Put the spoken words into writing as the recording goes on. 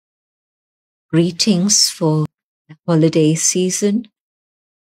Greetings for the holiday season.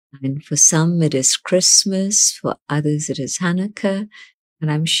 And for some it is Christmas, for others it is Hanukkah, and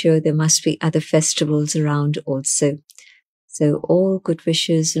I'm sure there must be other festivals around also. So all good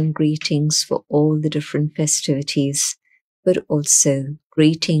wishes and greetings for all the different festivities, but also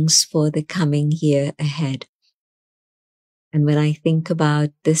greetings for the coming year ahead. And when I think about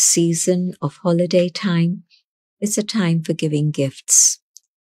this season of holiday time, it's a time for giving gifts.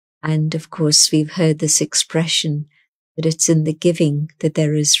 And of course, we've heard this expression that it's in the giving that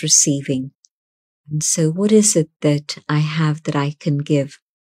there is receiving. And so what is it that I have that I can give?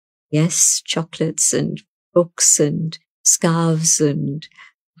 Yes, chocolates and books and scarves and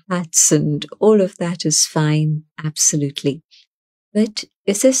hats and all of that is fine, absolutely. But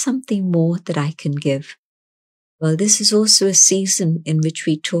is there something more that I can give? Well, this is also a season in which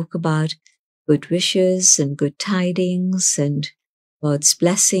we talk about good wishes and good tidings and God's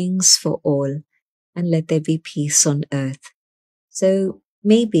blessings for all, and let there be peace on earth. So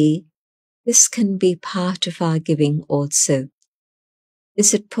maybe this can be part of our giving also.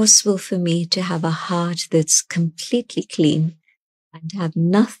 Is it possible for me to have a heart that's completely clean and have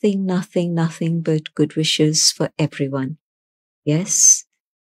nothing but good wishes for everyone? Yes,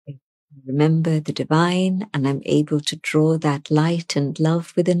 if I remember the divine and I'm able to draw that light and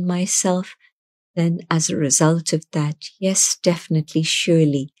love within myself, then as a result of that, yes, definitely,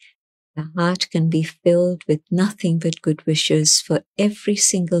 surely, the heart can be filled with nothing but good wishes for every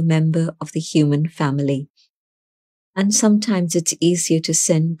single member of the human family. And sometimes it's easier to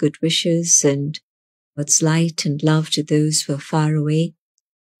send good wishes and God's light and love to those who are far away.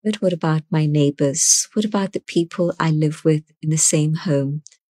 But what about my neighbors? What about the people I live with in the same home?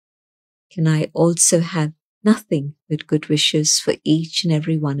 Can I also have nothing but good wishes for each and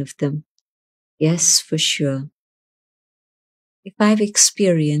every one of them? Yes, for sure. If I've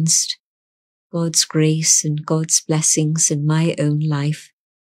experienced God's grace and God's blessings in my own life,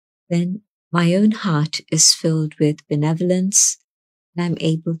 then my own heart is filled with benevolence, and I'm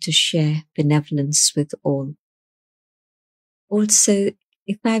able to share benevolence with all. Also,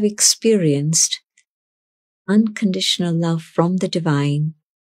 if I've experienced unconditional love from the divine,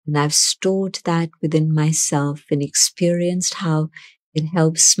 and I've stored that within myself and experienced how it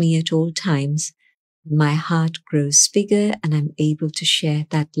helps me at all times, my heart grows bigger and I'm able to share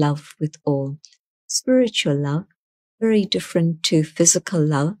that love with all. Spiritual love, very different to physical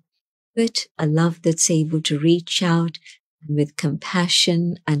love, but a love that's able to reach out and with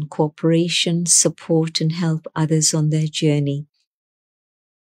compassion and cooperation, support and help others on their journey.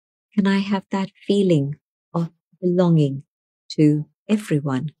 Can I have that feeling of belonging to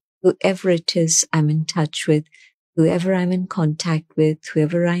everyone, whoever it is I'm in touch with, whoever I'm in contact with,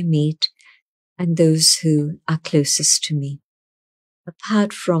 whoever I meet, and those who are closest to me?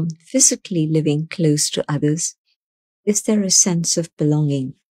 Apart from physically living close to others, is there a sense of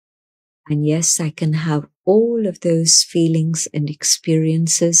belonging? And yes, I can have all of those feelings and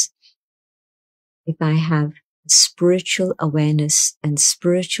experiences if I have spiritual awareness and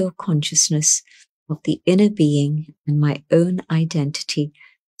spiritual consciousness of the inner being and my own identity,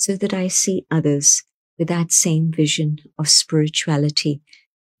 so that I see others with that same vision of spirituality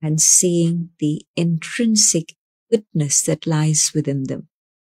and seeing the intrinsic goodness that lies within them.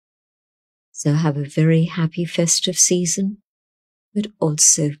 So have a very happy festive season, but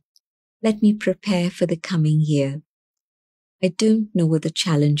also let me prepare for the coming year. I don't know what the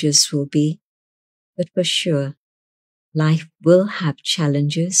challenges will be, but for sure, life will have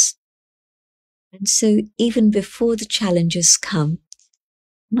challenges. And so even before the challenges come,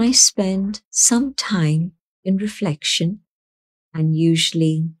 I spend some time in reflection, and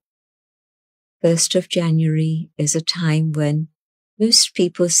usually 1st of January is a time when most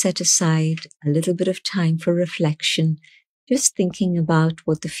people set aside a little bit of time for reflection, just thinking about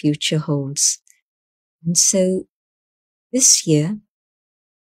what the future holds. And so this year,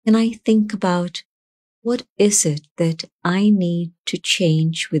 can I think about what is it that I need to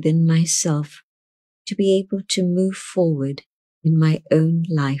change within myself to be able to move forward in my own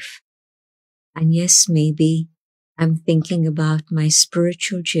life? And yes, maybe I'm thinking about my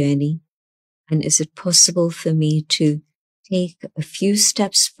spiritual journey. And is it possible for me to take a few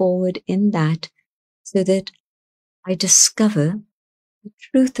steps forward in that so that I discover the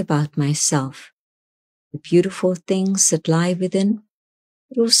truth about myself, the beautiful things that lie within,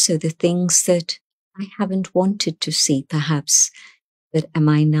 but also the things that I haven't wanted to see perhaps, but am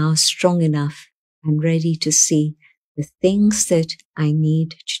I now strong enough and ready to see the things that I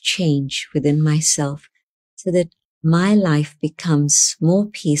need to change within myself so that my life becomes more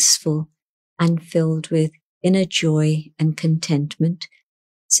peaceful and filled with inner joy and contentment,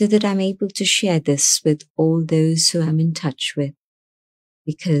 so that I'm able to share this with all those who I'm in touch with.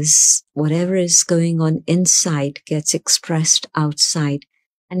 Because whatever is going on inside gets expressed outside,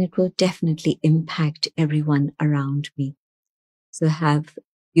 and it will definitely impact everyone around me. So have a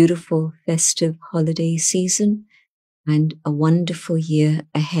beautiful festive holiday season and a wonderful year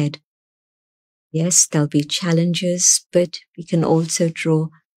ahead. Yes, there'll be challenges, but we can also draw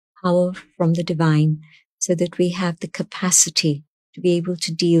power from the divine so that we have the capacity to be able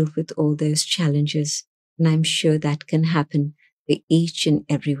to deal with all those challenges. And I'm sure that can happen for each and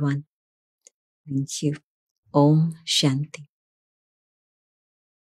every one. Thank you. Om Shanti.